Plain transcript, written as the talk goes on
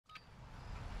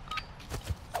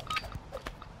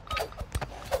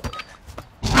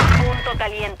punto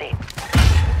caliente.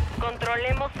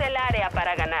 Controlemos el área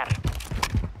para ganar.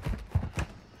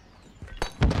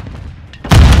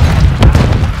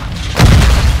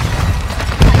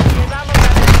 Llevamos la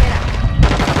tercera.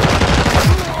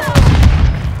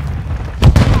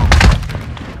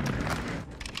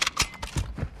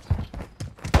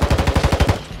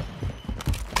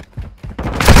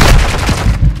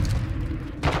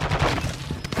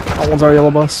 That one's our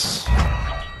yellow bus.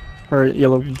 Or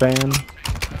yellow van.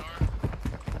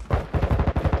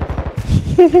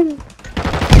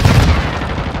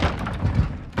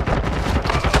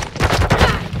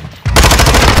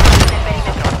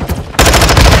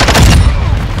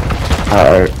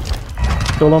 Alright.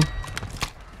 Kill them.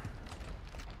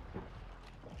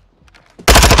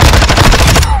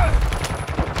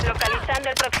 Localizando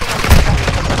el próximo.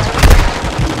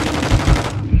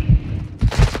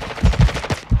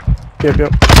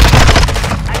 Yep.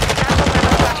 Activando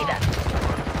manos rápidas.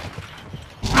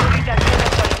 Ubicación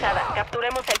actualizada.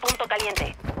 Capturemos el punto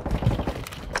caliente.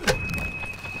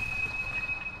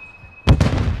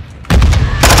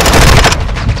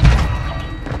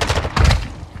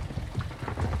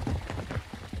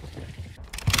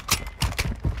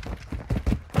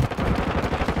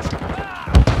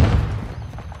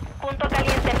 Punto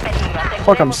caliente en peligro.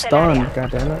 Fuck, I'm Aseguremos el área. stunned.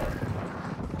 God damn it.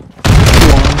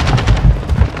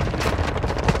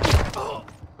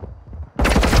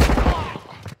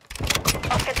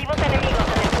 Objetivos enemigos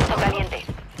en el punto caliente.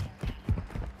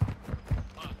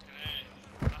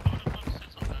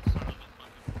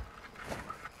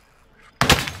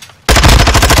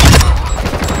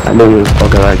 I knew he was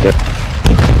fucking like it.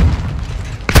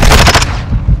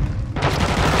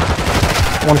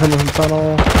 One coming from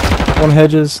tunnel. One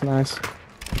hedges. Nice.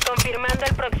 Confirmando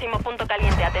el próximo punto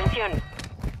caliente. Atención.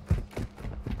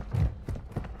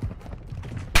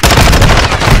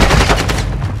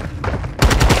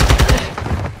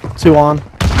 Two on.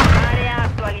 Área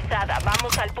actualizada.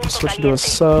 Vamos al punto Switch to a caliente.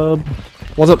 sub.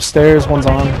 One's upstairs. One's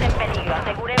on. Caliente en peligro.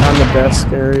 Aseguremos On the el área.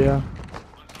 desk area.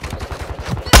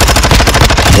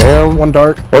 Damn. One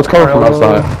dark. What's coming from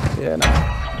Parallel. outside? Yeah, no.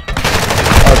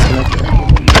 That's connected.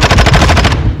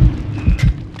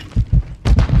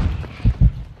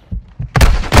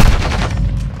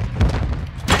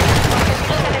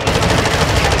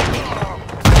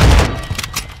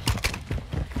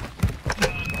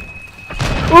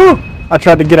 Ooh! I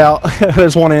tried to get out.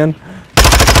 There's one in.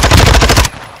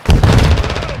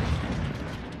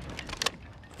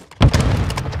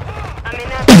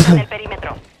 Amenazas en el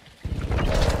perímetro.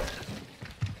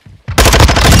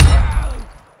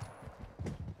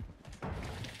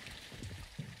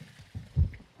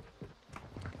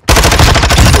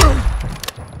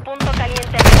 Punto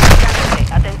caliente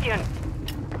acercándose. Atención.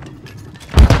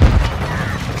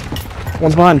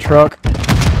 One's behind truck.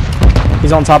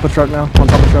 He's on top of truck now. On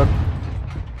top of truck.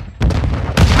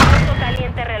 Punto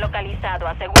caliente relocalizado.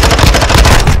 Aseguremos.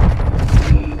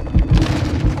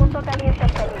 Punto caliente en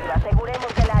peligro.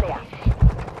 Aseguremos el área.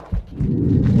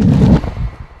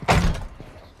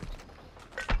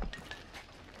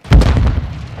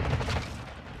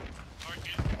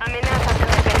 Amenazas en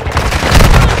el perímetro.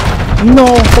 No,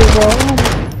 bro.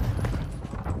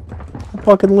 I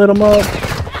fucking lit him up.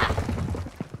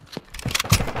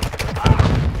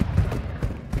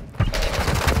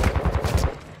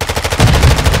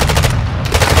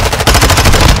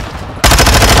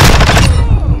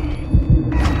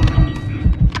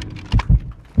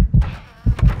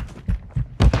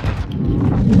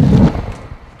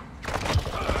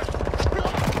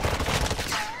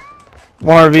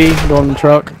 One RV, going in the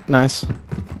truck. Nice.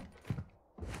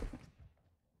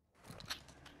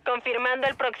 Confirmando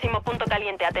el próximo punto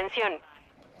caliente. Atención.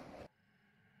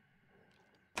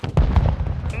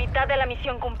 Mitad de la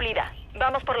misión cumplida.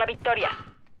 Vamos por la victoria.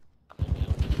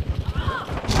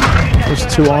 There's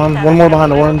two on. One more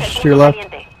behind the orange to your left.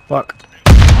 Fuck.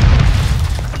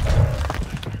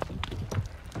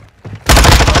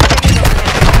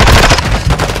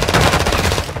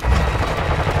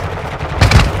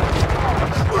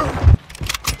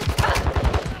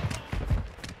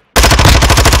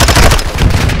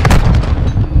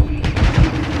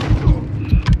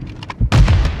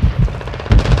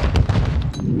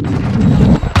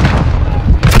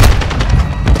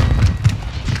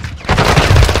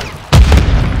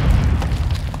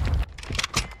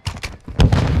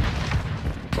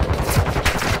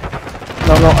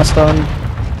 No, I stunned.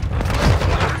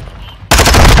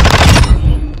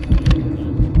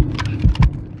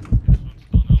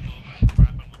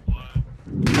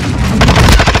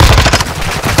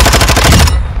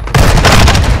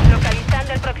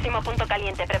 Localizando el próximo punto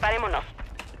caliente. Preparémonos.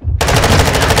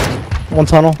 One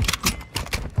tunnel.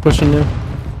 Pushing new.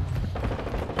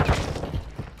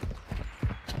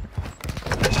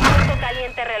 Punto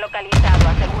caliente relocalizado.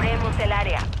 Aseguremos el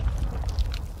área.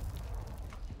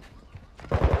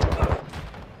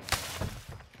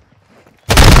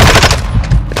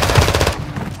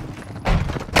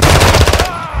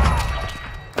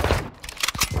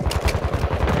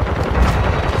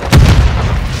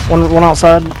 One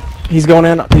outside. He's going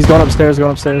in. He's going upstairs.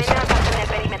 Going upstairs. Amenazas en el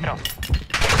perímetro.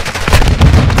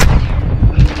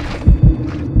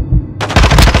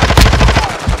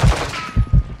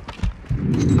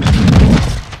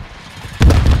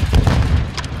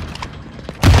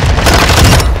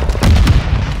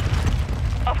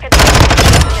 Objetivo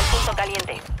en el punto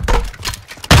caliente.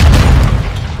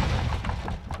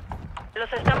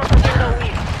 Los estamos haciendo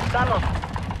huir. Vamos.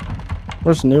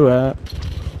 Where's new at?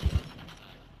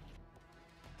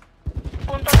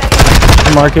 Punto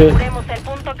caliente. Mark it. Aseguremos el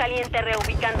punto caliente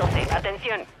reubicándose.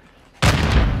 Atención.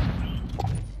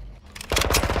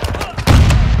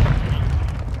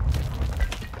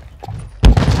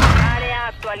 Área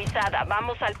actualizada.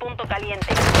 Vamos al punto caliente.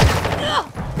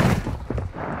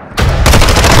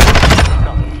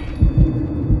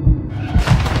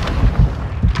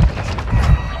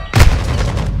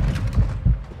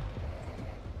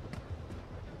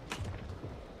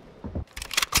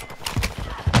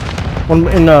 One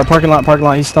in parking lot. Parking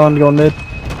lot. He's still going mid.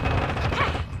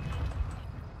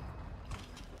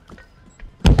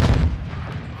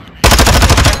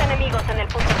 Tres enemigos en el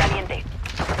punto caliente.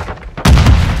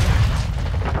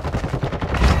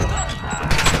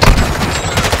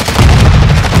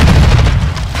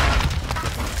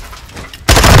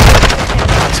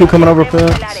 Two coming over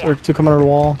fence, or two coming over the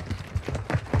wall.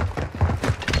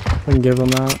 I can give them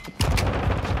that.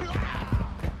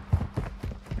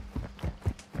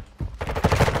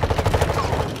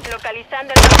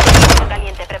 Localizando el punto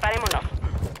caliente. Preparémonos.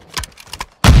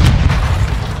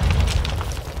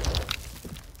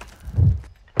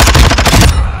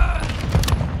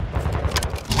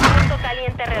 Punto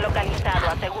caliente relocalizado.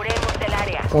 Aseguremos el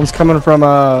área. One's coming from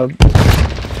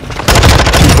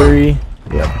 3.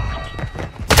 Yep.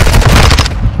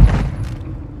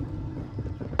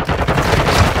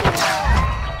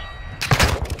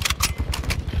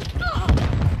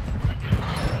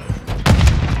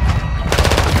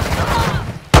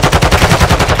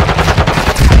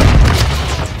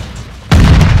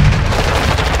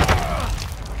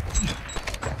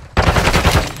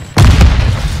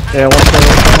 Yeah, one's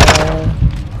tunnel.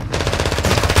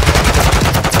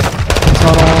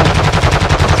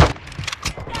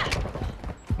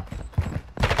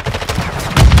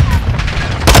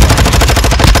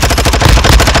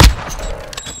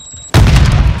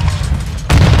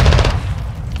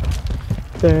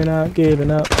 They're not giving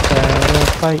up. They'll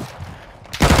fight.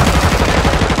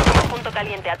 Punto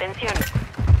caliente. Atención.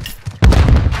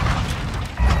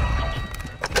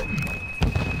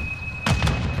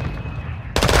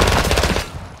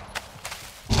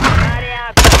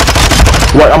 Área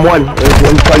What? I'm one. There's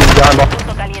one fight down.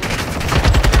 punto caliente.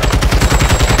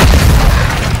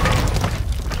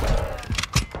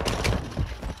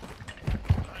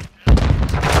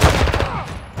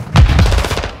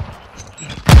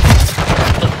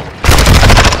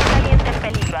 Caliente en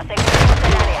peligro. Aseguremos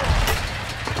el área.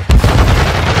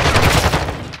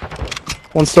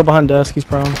 One's still behind desk. He's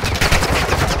prone.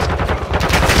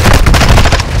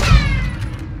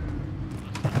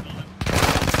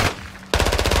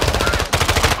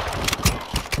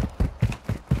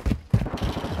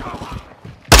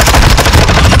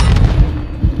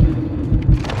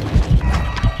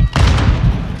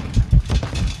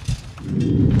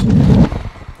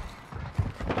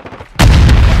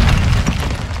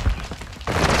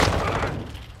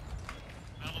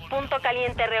 Punto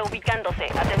caliente reubicándose.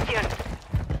 Atención.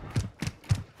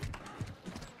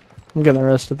 I'm getting the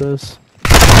rest of this.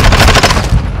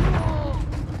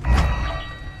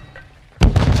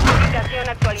 Ubicación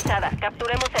actualizada.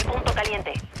 Capturemos el punto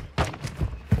caliente.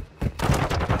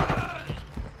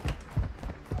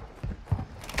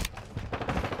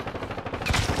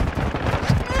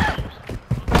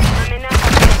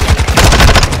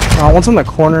 Amenaza. One's in the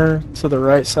corner to the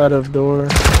right side of door.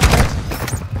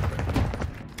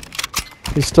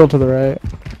 He's still to the right.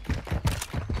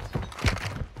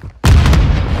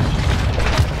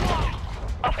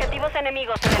 Objetivos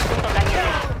enemigos en el punto caliente.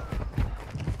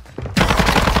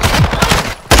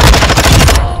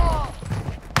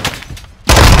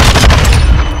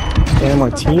 Damn, my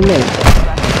teammate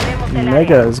Aseguremos el área.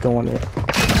 Mega is going in.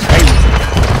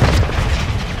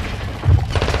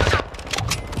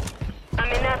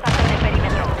 Amenazas en el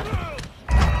perímetro.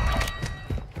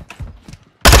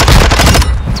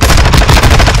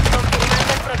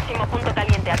 Confirmando el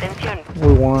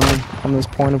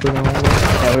this point if we don't win.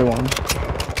 Yeah, we won.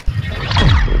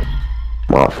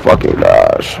 My fucking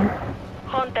gosh.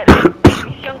 Hunter,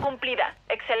 misión cumplida.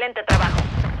 Excelente trabajo.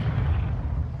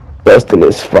 Busting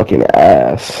his fucking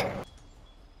ass.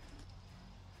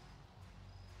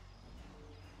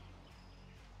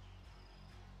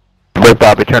 Wait,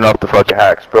 Bobby, turn off the fucking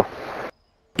hacks, bro.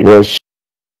 Yes.